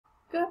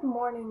Good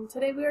morning.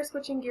 Today we are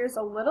switching gears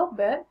a little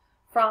bit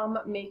from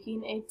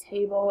making a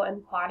table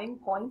and plotting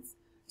points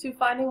to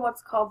finding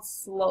what's called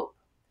slope.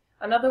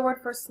 Another word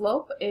for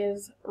slope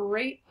is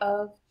rate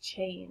of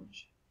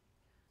change.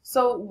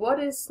 So what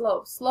is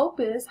slope? Slope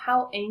is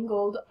how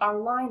angled our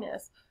line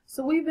is.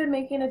 So we've been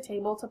making a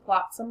table to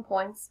plot some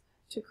points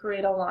to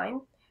create a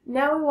line.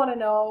 Now we want to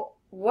know,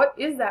 what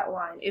is that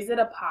line? Is it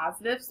a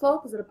positive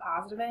slope? Is it a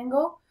positive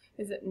angle?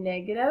 Is it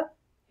negative?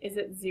 Is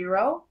it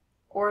zero?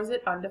 Or is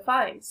it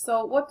undefined?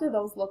 So what do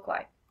those look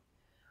like?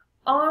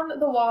 On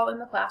the wall in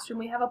the classroom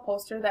we have a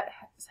poster that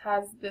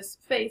has this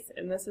face,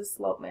 and this is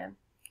Slope Man.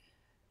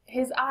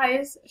 His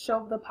eyes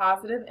show the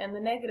positive and the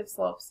negative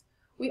slopes.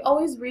 We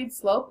always read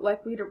slope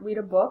like we read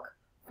a book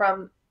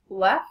from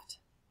left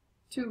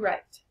to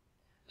right.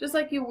 Just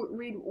like you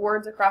read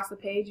words across the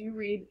page, you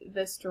read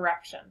this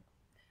direction.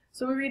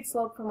 So we read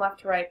slope from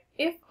left to right.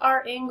 If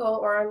our angle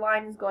or our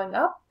line is going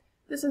up,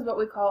 this is what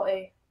we call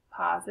a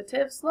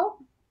positive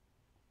slope.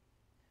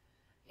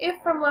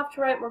 If from left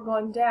to right we're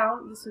going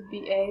down, this would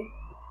be a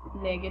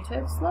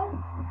negative slope.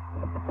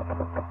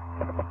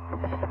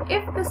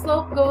 If the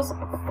slope goes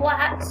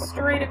flat,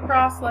 straight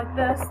across like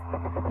this,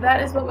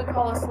 that is what we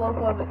call a slope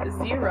of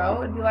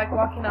 0. It'd be like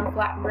walking on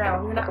flat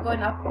ground. You're not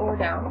going up or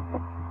down.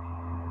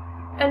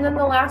 And then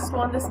the last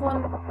one, this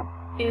one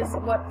is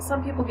what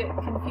some people get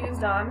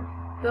confused on,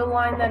 the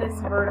line that is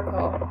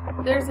vertical.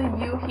 There's a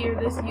U here.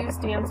 This U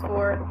stands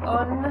for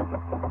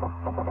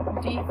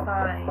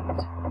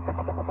undefined.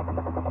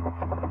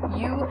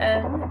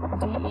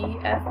 U-N-D-E-F-I-N-E-D.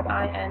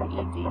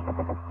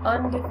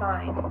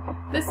 Undefined.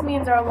 This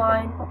means our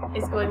line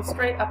is going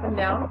straight up and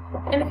down.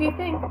 And if you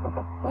think,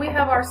 we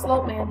have our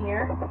slope man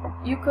here,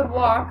 you could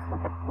walk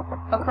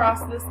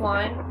across this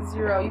line,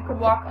 0. You could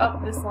walk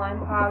up this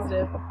line,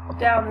 positive,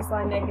 down this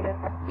line, negative.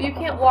 But you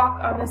can't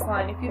walk on this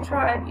line. If you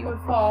tried, you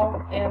would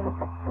fall and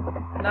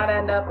not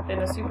end up in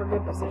a super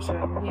good position.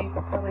 You'd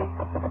probably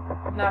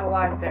not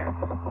alive there.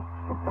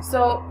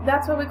 So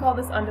that's what we call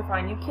this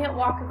undefined. You can't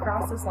walk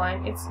across this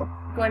line. It's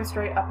going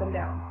straight up and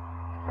down.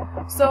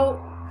 So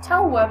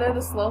tell whether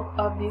the slope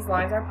of these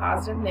lines are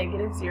positive,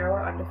 negative, 0,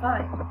 or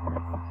undefined.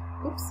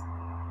 Oops.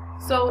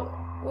 So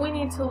we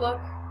need to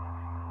look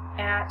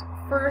at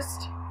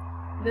first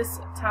this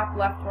top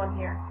left one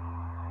here.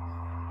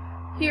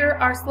 Here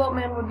our slope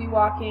man would be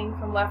walking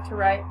from left to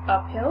right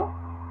uphill.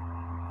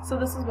 So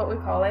this is what we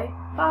call a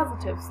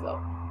positive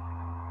slope.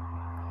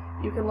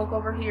 You can look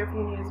over here if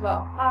you need as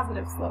well.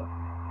 Positive slope.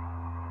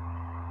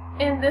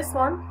 In this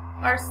one,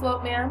 our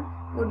slope man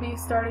would be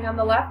starting on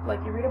the left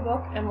like you read a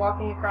book and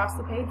walking across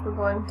the page. We're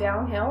going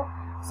downhill.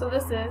 So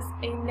this is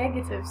a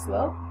negative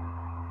slope.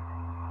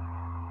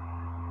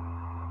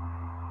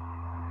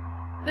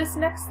 This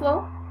next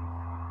slope,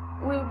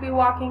 we would be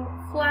walking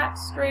flat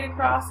straight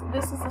across.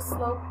 This is a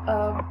slope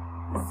of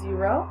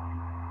 0,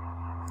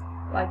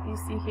 like you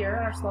see here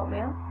in our slope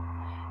man.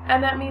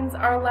 And that means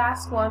our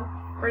last one,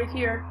 right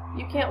here,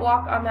 you can't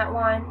walk on that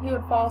line. He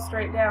would fall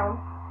straight down.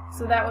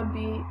 So that would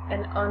be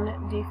an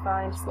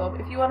undefined slope.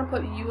 If you want to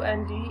put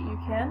U-N-D, you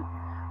can.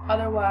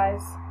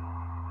 Otherwise,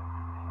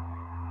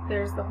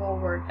 there's the whole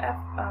word,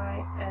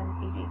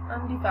 F-I-N-E-D,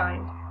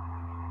 undefined.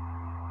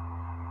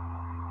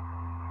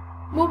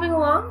 Moving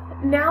along,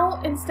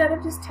 now instead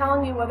of just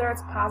telling you whether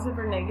it's positive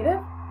or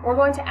negative, we're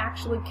going to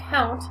actually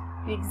count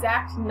the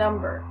exact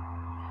number.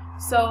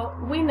 So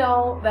we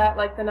know that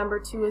like the number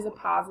 2 is a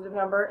positive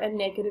number and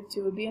negative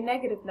 2 would be a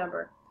negative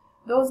number.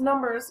 Those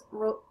numbers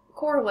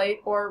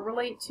correlate or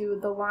relate to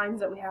the lines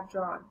that we have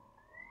drawn.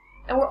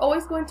 And we're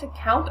always going to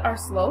count our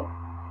slope,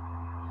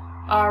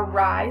 our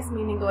rise,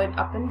 meaning going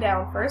up and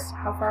down first,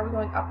 how far are we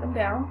going up and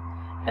down,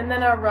 and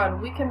then our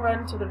run. We can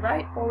run to the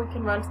right or we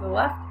can run to the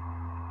left.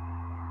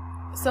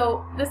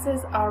 So this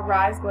is our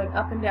rise going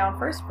up and down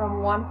first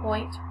from one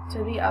point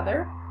to the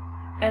other,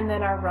 and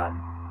then our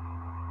run.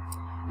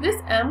 This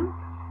M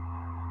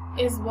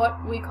is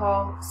what we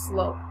call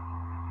slope.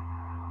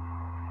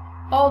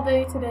 All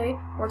day today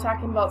we're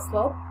talking about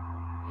slope.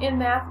 In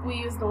math we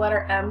use the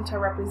letter M to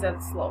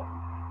represent slope.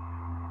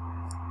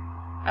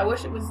 I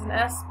wish it was an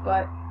S,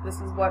 but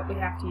this is what we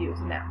have to use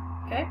now.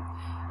 Okay?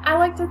 I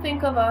like to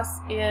think of us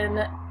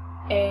in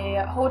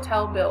a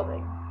hotel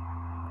building.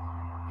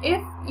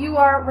 If you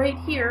are right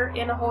here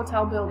in a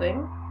hotel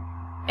building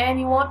and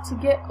you want to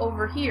get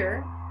over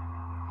here,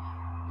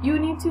 you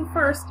need to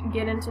first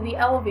get into the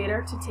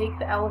elevator to take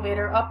the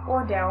elevator up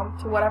or down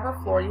to whatever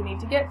floor you need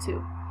to get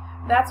to.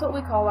 That's what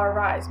we call our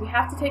rise. We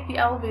have to take the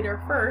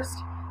elevator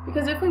first,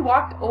 because if we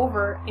walked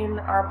over in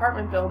our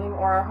apartment building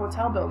or our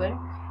hotel building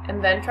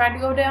and then tried to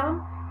go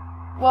down,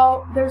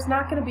 well, there's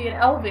not going to be an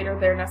elevator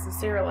there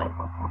necessarily.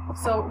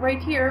 So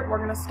right here, we're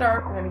going to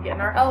start, we're going to get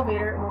in our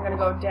elevator, and we're going to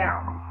go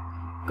down.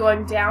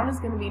 Going down is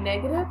going to be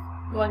negative,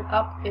 going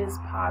up is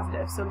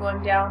positive. So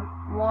going down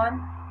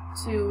 1,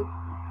 2,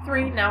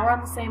 3. Now we're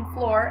on the same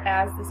floor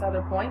as this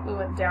other point. We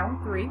went down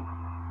 3.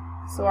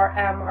 So our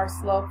M, our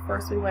slope,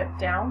 first we went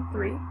down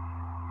 3.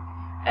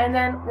 And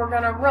then we're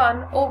going to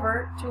run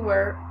over to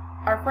where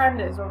our friend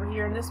is, over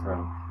here in this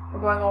room. We're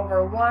going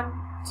over 1,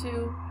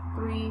 2,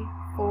 3,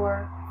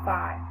 4,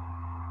 5.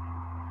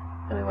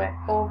 and we went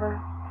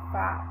over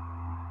 5.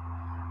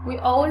 We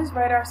always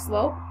write our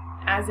slope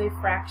as a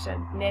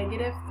fraction,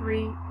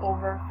 -3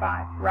 over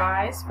 5.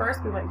 Rise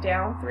first, we went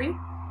down 3,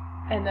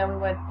 and then we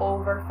went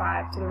over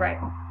 5 to the right.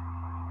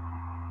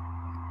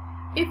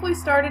 If we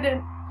started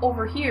in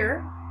over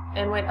here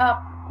and went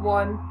up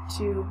 1,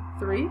 2,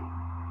 3,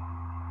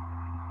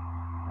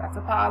 that's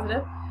a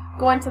positive.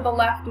 Going to the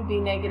left would be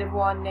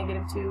 -1,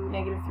 -2,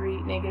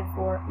 -3,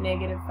 -4,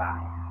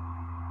 -5.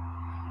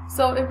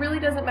 So it really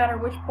doesn't matter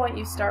which point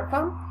you start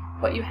from,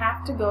 but you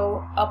have to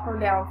go up or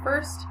down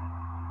first,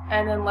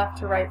 and then left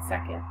to right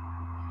second.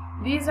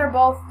 These are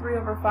both 3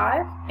 over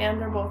 5, and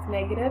they're both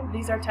negative.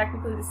 These are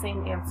technically the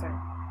same answer.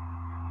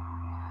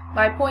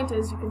 My point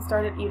is you can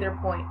start at either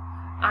point.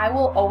 I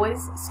will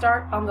always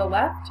start on the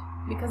left,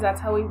 because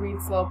that's how we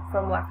read slope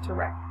from left to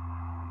right.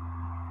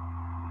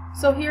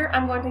 So here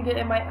I'm going to get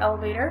in my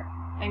elevator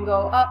and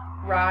go up,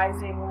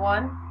 rising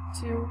 1,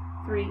 2,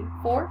 3,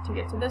 4 to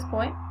get to this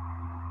point.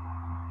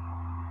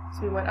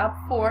 So we went up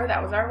 4,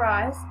 that was our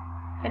rise.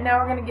 And now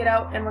we're going to get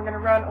out and we're going to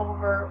run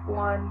over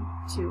 1,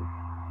 2,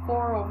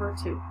 4 over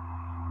 2.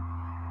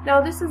 Now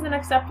this is an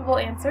acceptable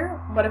answer,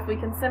 but if we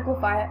can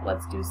simplify it,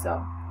 let's do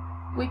so.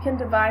 We can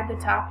divide the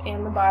top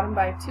and the bottom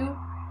by 2.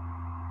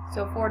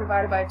 So 4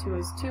 divided by 2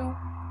 is 2,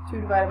 2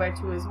 divided by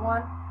 2 is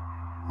 1.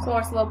 So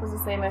our slope is the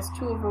same as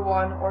 2 over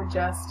 1 or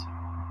just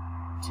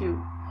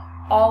 2.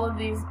 All of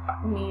these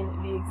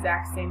mean the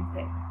exact same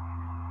thing.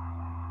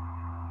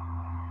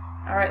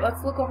 Alright,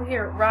 let's look over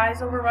here.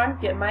 Rise over run,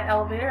 get in my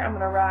elevator. I'm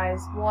going to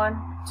rise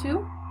 1,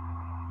 2.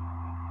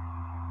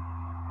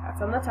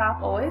 That's on the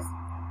top always.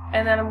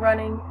 And then I'm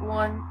running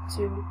 1,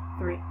 2,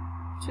 3.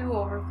 2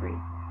 over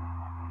 3.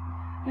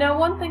 Now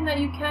one thing that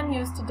you can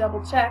use to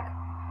double check,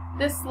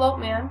 this slope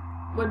man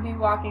would be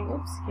walking,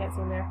 oops, can't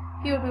see him there.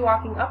 He would be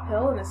walking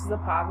uphill, and this is a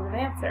positive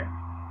answer.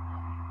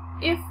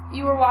 If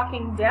you were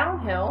walking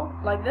downhill,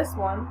 like this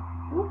one,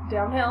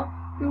 downhill,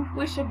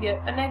 we should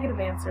get a negative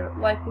answer,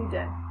 like we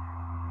did.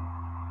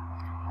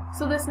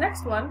 So this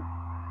next one,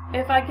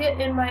 if I get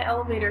in my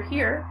elevator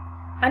here,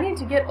 I need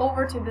to get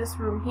over to this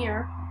room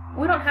here.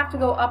 We don't have to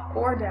go up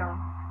or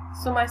down.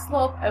 So my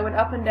slope, I went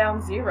up and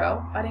down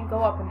 0. I didn't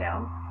go up and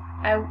down.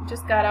 I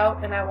just got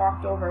out and I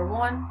walked over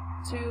 1,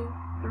 2,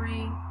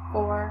 3,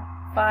 4,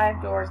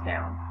 5 doors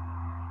down.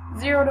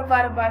 0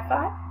 divided by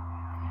 5.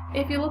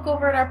 If you look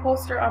over at our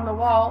poster on the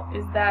wall,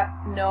 is that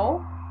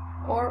no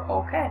or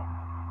okay?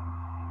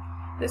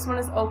 This one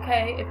is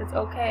okay. If it's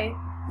okay,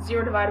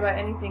 0 divided by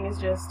anything is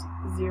just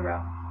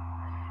 0.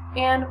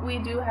 And we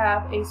do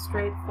have a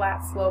straight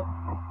flat slope.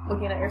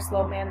 Looking at your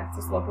slope man, that's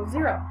a slope of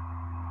 0.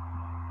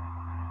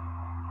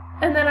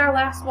 And then our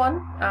last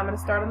one, I'm going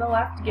to start on the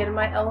left, get in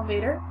my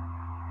elevator.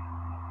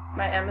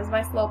 My M is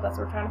my slope, that's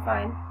what we're trying to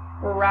find.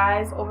 We're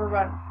rise over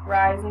run.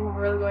 Rising,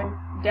 we're really going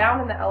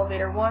down in the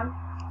elevator. 1,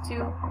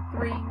 2,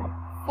 3,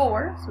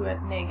 4. So we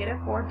went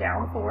 -4,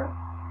 down 4.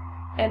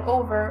 And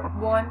over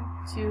 1,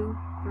 2,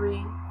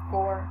 3,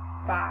 4,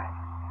 5.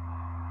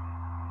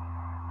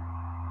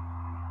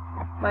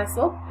 My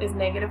slope is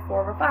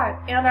 -4 over 5.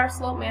 And our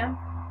slope man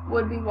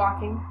would be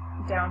walking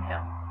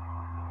downhill.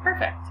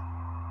 Perfect.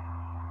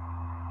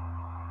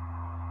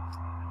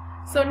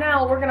 So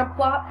now we're going to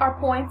plot our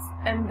points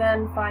and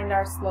then find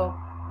our slope.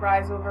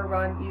 Rise over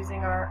run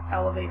using our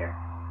elevator.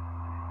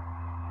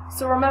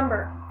 So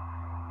remember,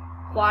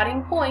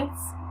 plotting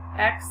points,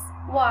 x,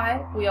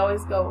 y, we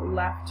always go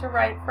left to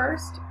right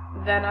first,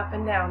 then up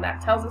and down.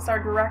 That tells us our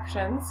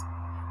directions.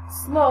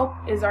 Slope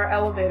is our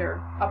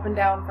elevator, up and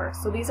down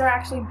first. So these are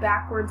actually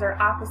backwards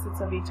or opposites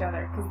of each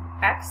other, because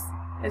x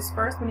is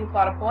first when you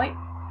plot a point,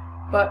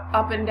 but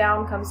up and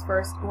down comes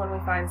first when we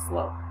find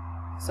slope.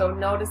 So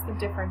notice the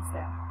difference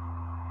there.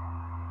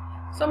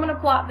 So I'm going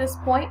to plot this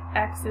point.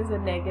 X is a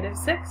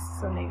 -6,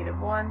 so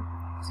 -1,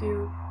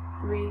 2,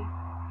 3,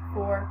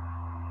 4,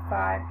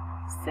 5,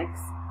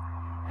 6.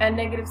 And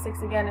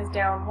 -6 again is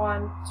down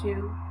 1,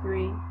 2,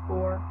 3,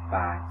 4,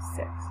 5,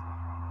 6.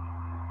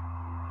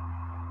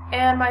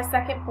 And my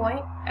second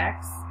point,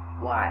 x,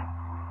 y.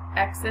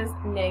 X is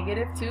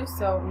 -2,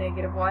 so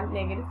 -1,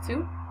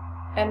 -2.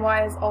 And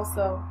y is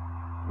also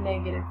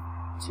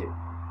 -2.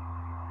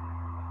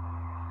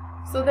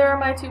 So there are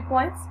my 2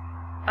 points.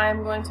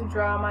 I'm going to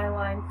draw my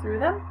line through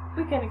them.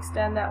 We can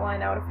extend that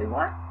line out if we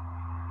want.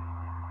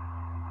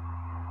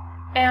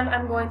 And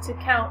I'm going to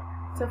count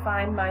to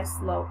find my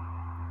slope.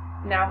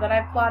 Now that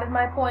I've plotted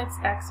my points,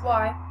 x,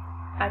 y,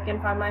 I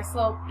can find my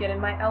slope, get in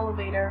my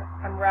elevator.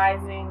 I'm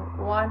rising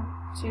 1,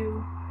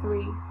 2,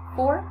 3,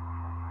 4.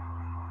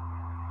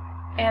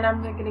 And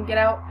I'm going to get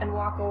out and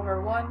walk over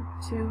 1,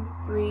 2,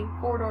 3,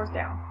 4 doors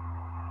down.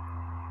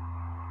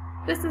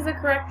 This is a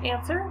correct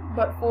answer,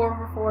 but 4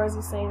 over 4 is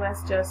the same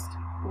as just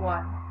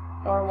 1,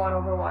 or 1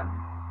 over 1.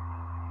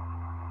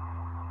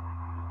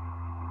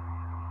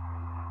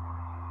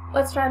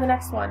 Let's try the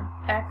next one.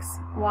 X,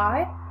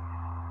 Y.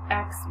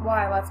 X,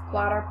 Y. Let's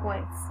plot our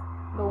points.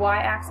 The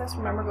y-axis,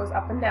 remember, goes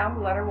up and down.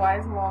 The letter y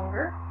is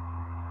longer.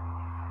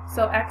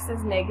 So x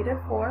is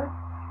 -4.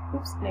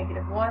 Oops,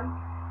 -1,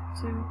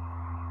 2,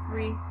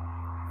 3,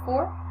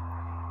 4.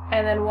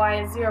 and then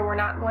y is 0. We're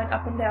not going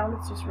up and down,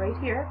 it's just right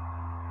here.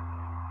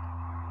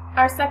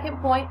 Our second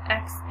point,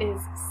 x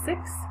is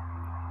 6.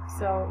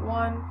 So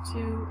 1,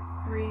 2,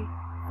 3,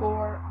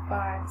 4,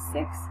 5,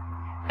 6,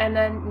 and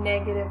then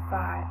negative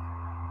 5.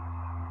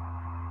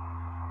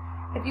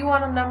 If you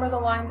want to number the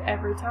lines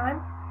every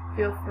time,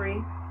 feel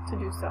free to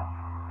do so.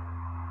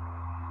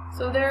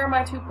 So there are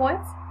my 2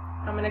 points.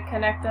 I'm going to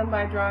connect them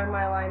by drawing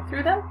my line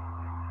through them.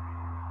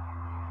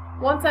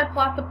 Once I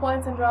plot the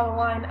points and draw the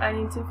line, I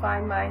need to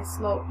find my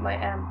slope, my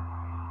m.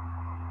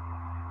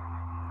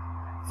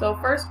 So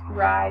first,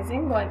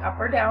 rising, going up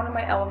or down in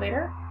my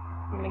elevator.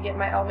 I'm going to get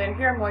my elevator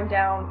here. I'm going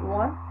down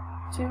 1,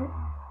 2,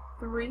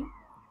 3,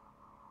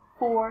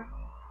 4,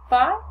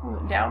 5. I'm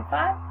going down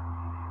 5.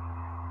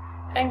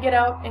 And get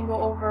out and go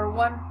over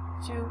 1,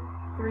 2,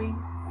 3,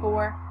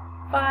 4,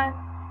 5,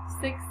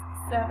 6,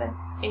 7,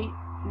 8,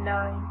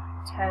 9,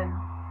 10.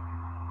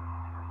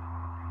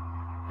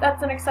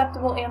 That's an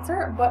acceptable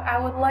answer, but I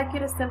would like you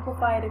to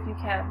simplify it if you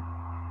can.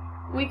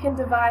 We can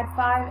divide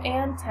 5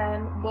 and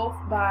 10 both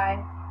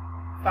by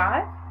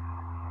 5.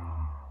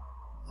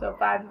 So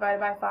 5 divided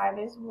by 5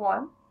 is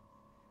 1.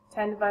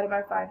 10 divided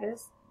by 5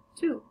 is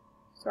 2.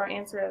 So our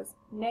answer is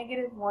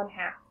negative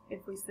 1/2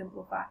 if we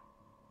simplify.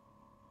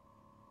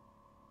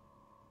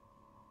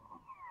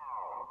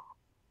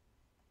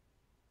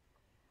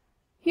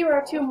 Here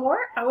are 2 more.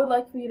 I would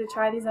like for you to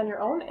try these on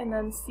your own and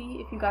then see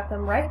if you got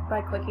them right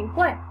by clicking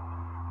play.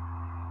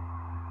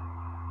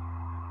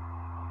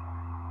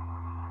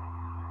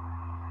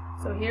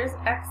 So here's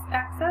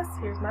x-axis,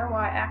 here's my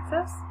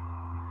y-axis.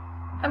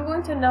 I'm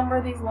going to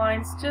number these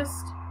lines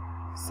just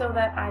so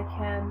that I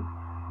can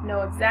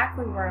know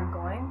exactly where I'm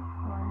going.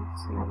 1,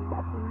 2,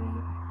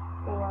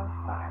 3, 4,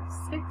 5,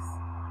 6.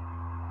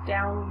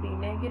 Down would be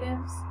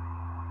negatives.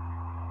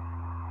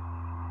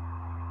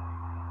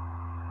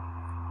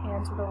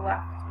 And to the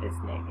left is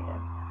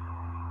negative.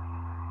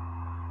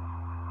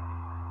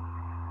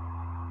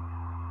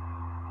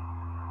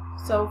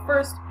 So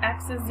first,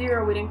 x is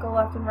 0. We didn't go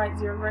left and right.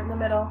 0 right in the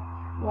middle.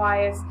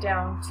 Y is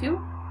down 2,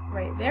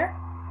 right there.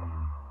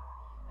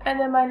 And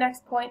then my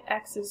next point,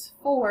 x is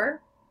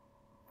 4.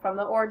 From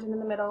the origin in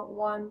the middle,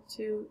 1,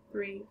 2,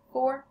 3,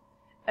 4.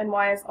 And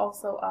y is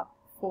also up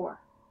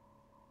 4.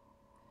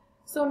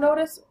 So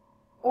notice,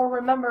 or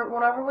remember,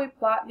 whenever we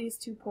plot these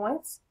 2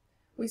 points,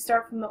 we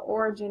start from the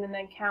origin and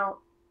then count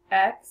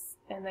x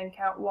and then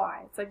count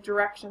y. It's like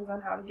directions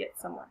on how to get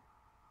somewhere.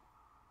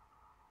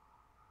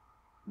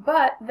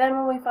 But then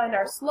when we find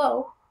our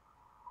slope,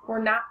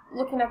 we're not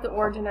looking at the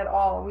origin at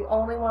all. We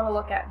only want to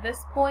look at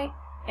this point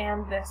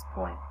and this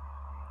point.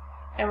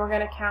 And we're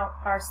going to count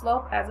our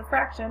slope as a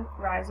fraction,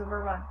 rise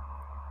over run.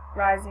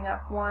 Rising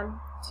up 1,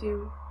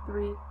 2,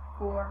 3,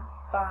 4,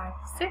 5,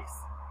 6.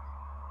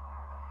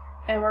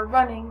 And we're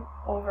running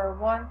over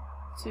 1,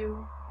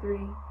 2,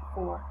 3,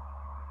 4.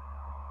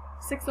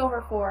 6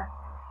 over 4.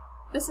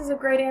 This is a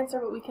great answer,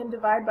 but we can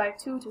divide by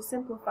 2 to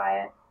simplify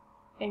it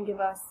and give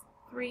us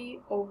 3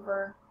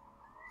 over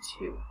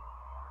 2.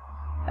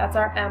 That's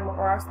our m,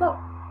 or our slope.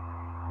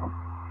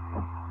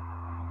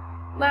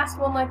 Last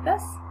one like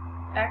this.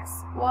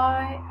 X,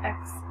 Y,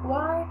 X,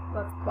 Y.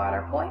 Let's plot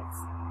our points.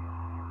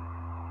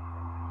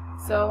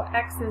 So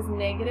x is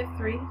negative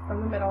 3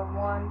 from the middle.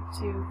 1,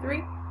 2,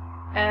 3.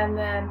 And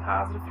then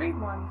positive 3.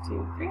 1,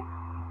 2, 3.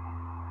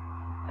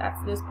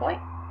 That's this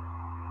point.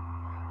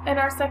 And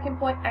our second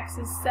point, x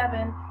is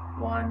 7.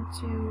 1,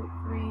 2,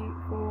 3,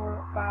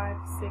 4, 5,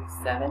 6,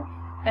 7.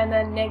 And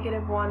then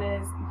negative 1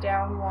 is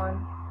down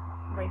 1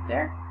 right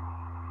there.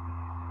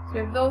 So we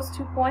have those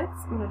 2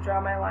 points. I'm going to draw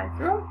my line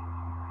through them.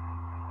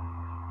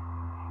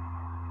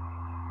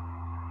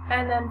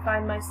 And then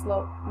find my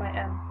slope, my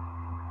m.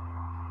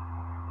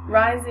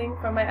 Rising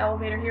from my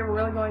elevator here, we're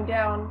really going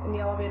down in the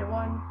elevator.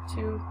 1,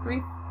 2,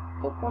 3,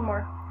 oh, one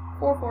more,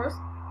 4 fours.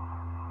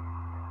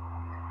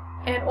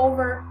 And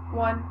over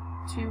 1,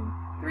 2,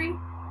 3,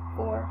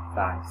 4,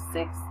 5,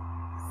 6,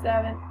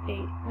 7,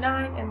 8,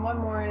 9, and one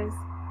more is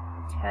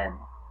 10.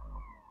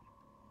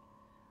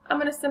 I'm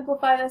going to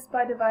simplify this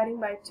by dividing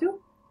by 2,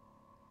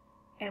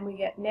 and we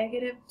get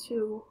negative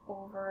 2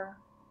 over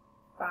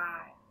 5.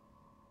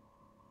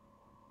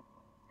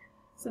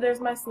 So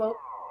there's my slope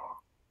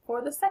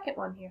for the second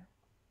one here.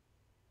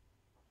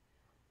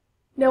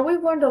 Now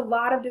we've learned a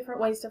lot of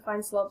different ways to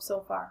find slope so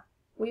far.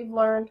 We've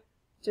learned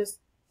just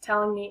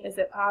telling me is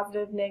it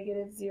positive,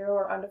 negative, 0,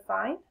 or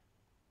undefined.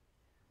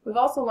 We've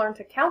also learned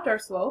to count our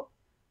slope,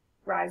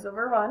 rise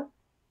over run.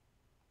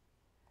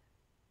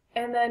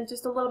 And then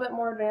just a little bit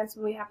more advanced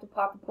when we have to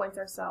plot the points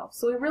ourselves.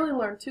 So we really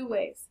learned 2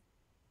 ways,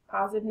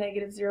 positive,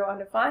 negative, 0,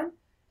 undefined,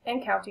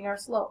 and counting our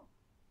slope.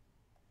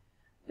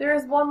 There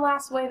is one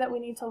last way that we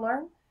need to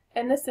learn,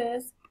 and this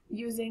is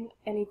using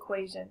an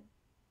equation.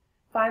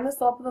 Find the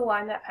slope of the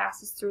line that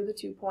passes through the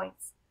 2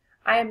 points.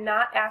 I am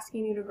not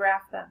asking you to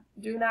graph them.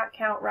 Do not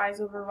count rise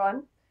over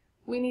run.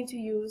 We need to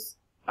use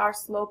our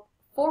slope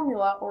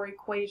formula or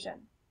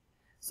equation.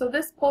 So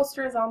this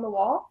poster is on the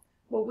wall,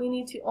 but we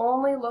need to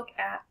only look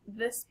at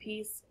this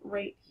piece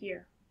right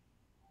here.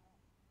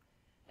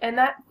 And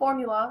that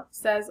formula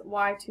says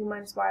y2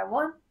 minus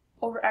y1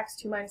 over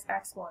x2 minus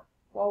x1.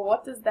 Well,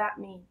 what does that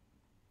mean?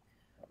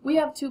 We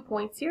have 2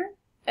 points here,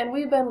 and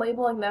we've been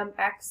labeling them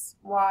x,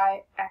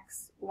 y,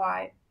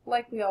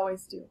 like we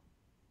always do.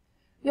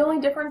 The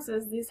only difference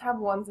is these have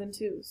 1s and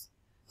 2s.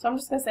 So I'm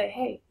just going to say,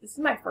 hey, this is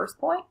my first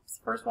point, it's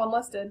the first one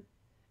listed,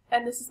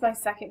 and this is my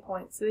second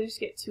point, so they just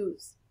get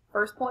 2s.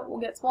 First point will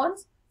get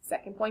 1s,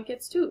 second point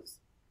gets 2s.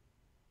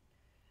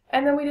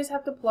 And then we just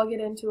have to plug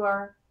it into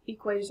our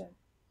equation.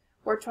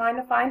 We're trying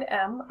to find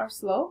m, our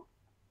slope,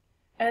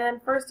 and then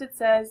first it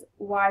says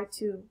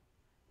y2.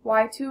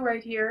 y2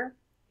 right here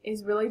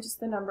is really just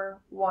the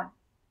number 1.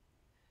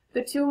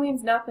 The 2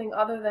 means nothing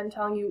other than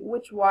telling you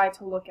which y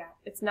to look at.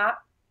 It's not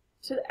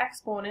to the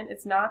exponent,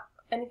 it's not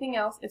anything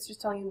else, it's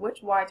just telling you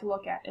which y to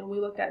look at. And we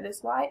looked at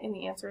this y, and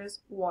the answer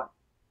is 1.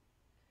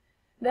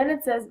 Then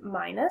it says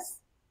minus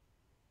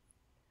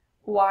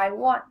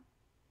y1.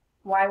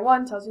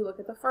 y1 tells you look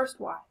at the first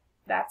y.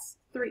 That's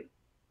 3.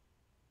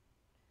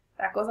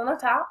 That goes on the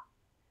top.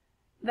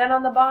 Then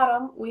on the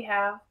bottom we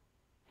have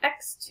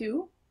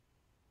x2.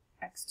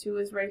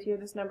 x2 is right here,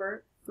 this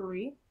number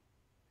 3,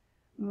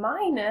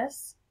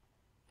 minus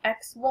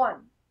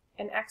x1.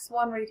 And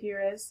x1 right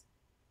here is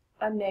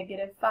a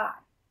negative 5.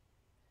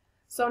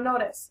 So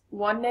notice,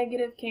 one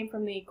negative came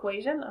from the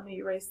equation. Let me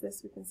erase this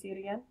so we can see it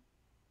again.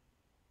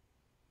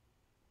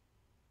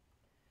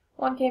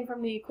 One came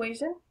from the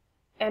equation,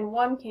 and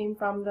one came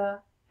from the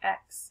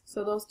x.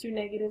 So those 2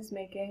 negatives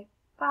make a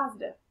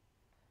positive.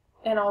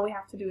 And all we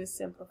have to do is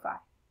simplify.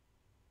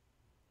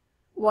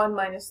 1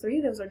 minus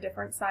 3, those are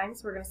different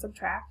signs, so we're going to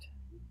subtract.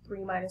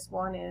 3 minus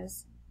 1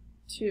 is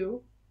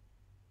 2.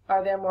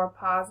 Are there more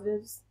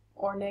positives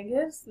or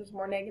negatives? There's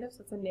more negatives,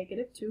 so it's a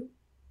negative 2.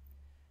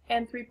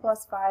 And 3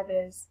 plus 5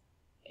 is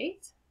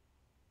 8.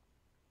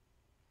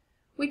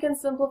 We can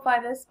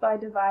simplify this by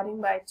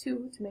dividing by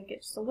 2 to make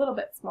it just a little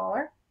bit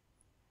smaller.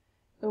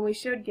 And we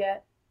should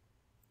get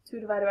 2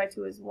 divided by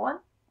 2 is 1.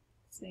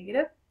 It's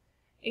negative.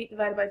 8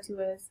 divided by 2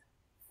 is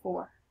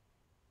 4.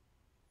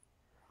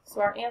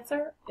 So our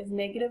answer is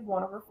negative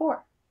 1 over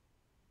 4.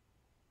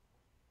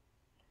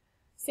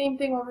 Same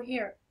thing over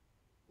here.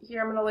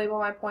 Here I'm going to label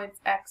my points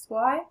x,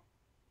 y.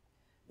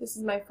 This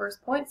is my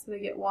first point, so they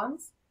get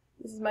 1s.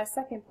 This is my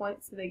second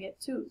point, so they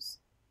get 2s.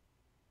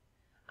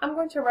 I'm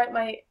going to write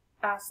my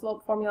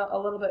slope formula a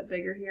little bit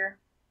bigger here,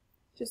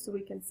 just so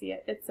we can see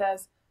it. It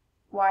says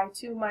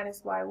y2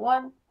 minus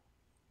y1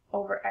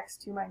 over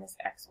x2 minus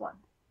x1.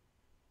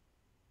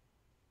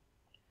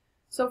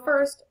 So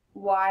first,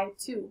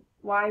 y2.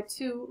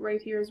 y2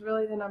 right here is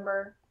really the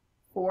number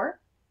 4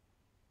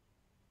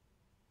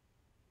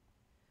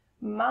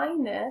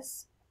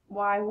 minus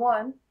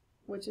y1,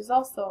 which is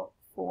also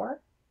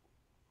 4.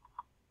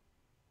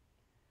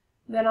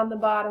 Then on the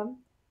bottom,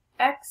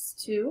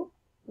 x2,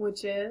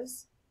 which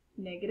is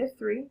negative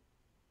 3,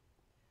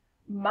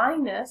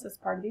 minus, as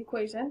part of the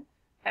equation,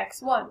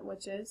 x1,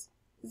 which is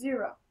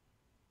 0.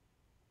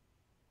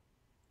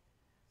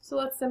 So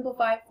let's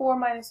simplify. 4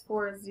 minus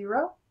 4 is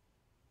 0.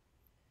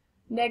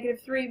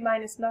 Negative 3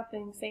 minus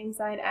nothing, same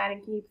sign, add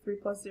and keep. 3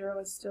 plus 0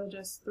 is still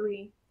just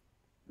 3.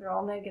 They're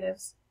all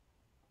negatives.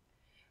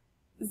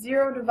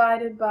 0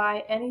 divided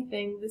by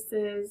anything, this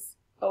is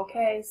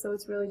okay, so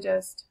it's really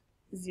just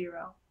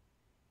 0.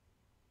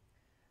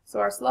 So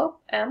our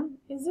slope, m,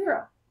 is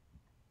 0.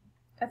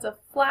 That's a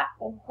flat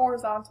or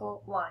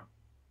horizontal line.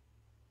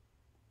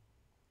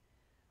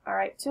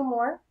 Alright, 2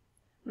 more.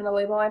 I'm going to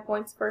label my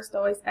points first,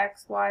 always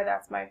x, y,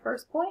 that's my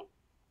first point.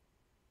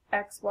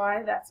 X,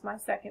 y, that's my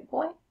second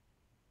point.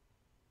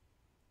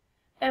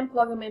 And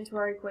plug them into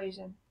our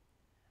equation.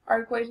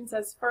 Our equation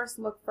says first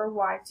look for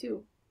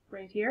y2.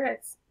 Right here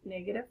it's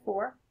negative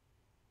 4.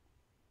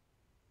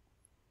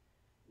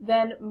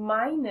 Then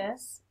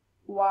minus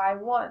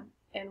y1.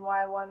 And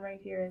y1 right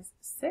here is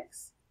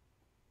 6.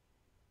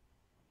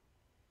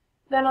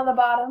 Then on the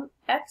bottom,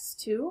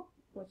 x2,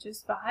 which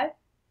is 5,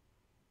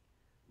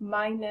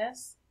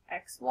 minus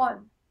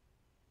x1,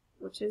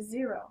 which is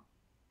 0.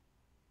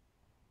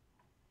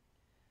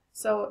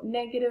 So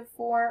negative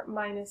 4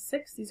 minus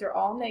 6, these are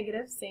all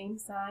negative, same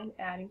sign,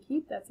 add and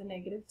keep, that's a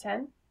negative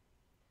 10.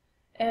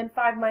 And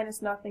 5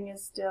 minus nothing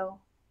is still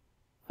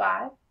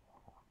 5.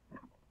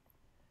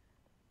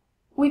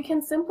 We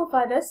can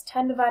simplify this.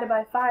 10 divided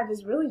by 5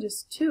 is really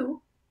just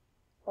 2.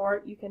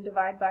 Or you can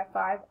divide by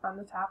 5 on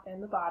the top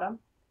and the bottom.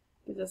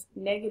 Gives us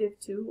negative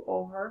 2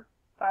 over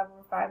 5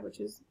 over 5, which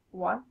is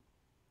 1.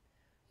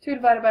 2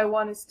 divided by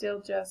 1 is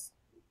still just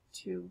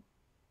 2.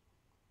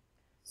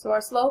 So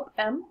our slope,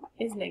 m,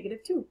 is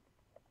negative 2.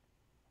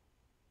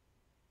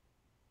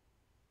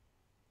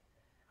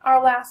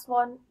 Our last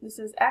one, this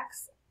is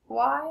x,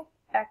 y,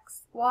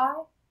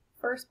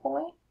 first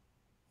point,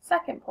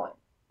 second point.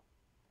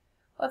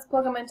 Let's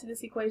plug them into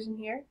this equation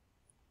here.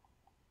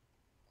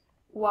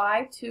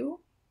 y2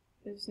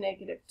 is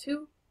negative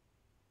 2,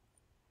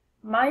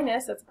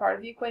 minus, that's part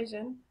of the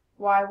equation,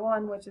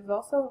 y1, which is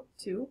also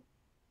 2.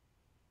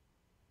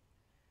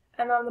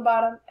 And on the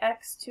bottom,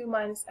 x2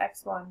 minus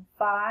x1,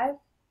 5,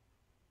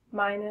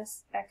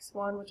 minus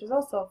x1, which is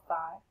also 5.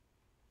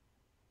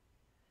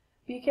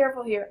 be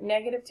careful here.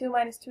 -2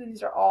 minus 2,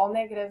 these are all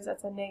negatives.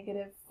 That's a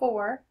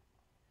 -4.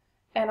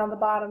 And on the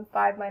bottom,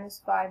 5 minus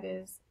 5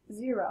 is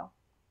 0.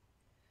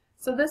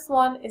 So this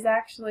one is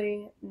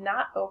actually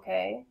not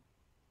okay.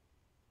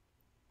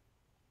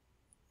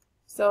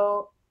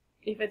 So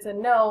if it's a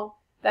no,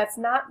 that's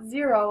not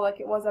 0 like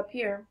it was up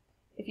here.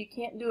 If you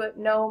can't do it,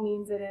 no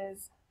means it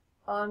is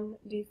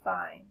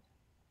undefined.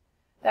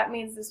 That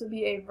means this would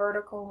be a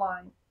vertical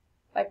line.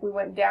 Like we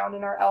went down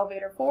in our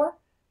elevator 4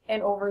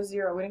 and over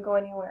 0. We didn't go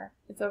anywhere.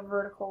 It's a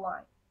vertical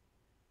line.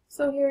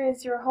 So here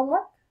is your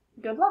homework.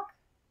 Good luck.